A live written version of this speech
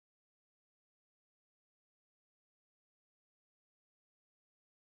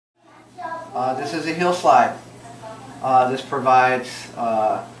This is a heel slide. This provides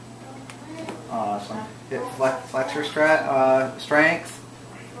some hip flexor strength,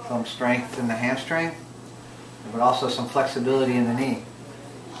 some strength in the hamstring, but also some flexibility in the knee.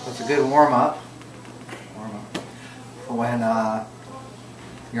 So it's a good warm-up for when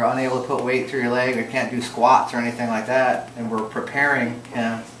you're unable to put weight through your leg or can't do squats or anything like that, and we're preparing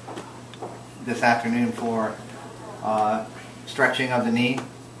him this afternoon for stretching of the knee,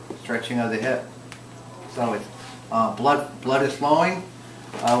 stretching of the hip. So it's blood is flowing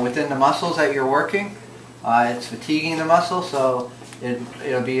within the muscles that you're working. It's fatiguing the muscle, so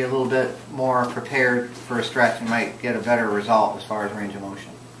it'll be a little bit more prepared for a stretch and might get a better result as far as range of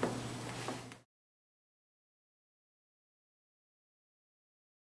motion.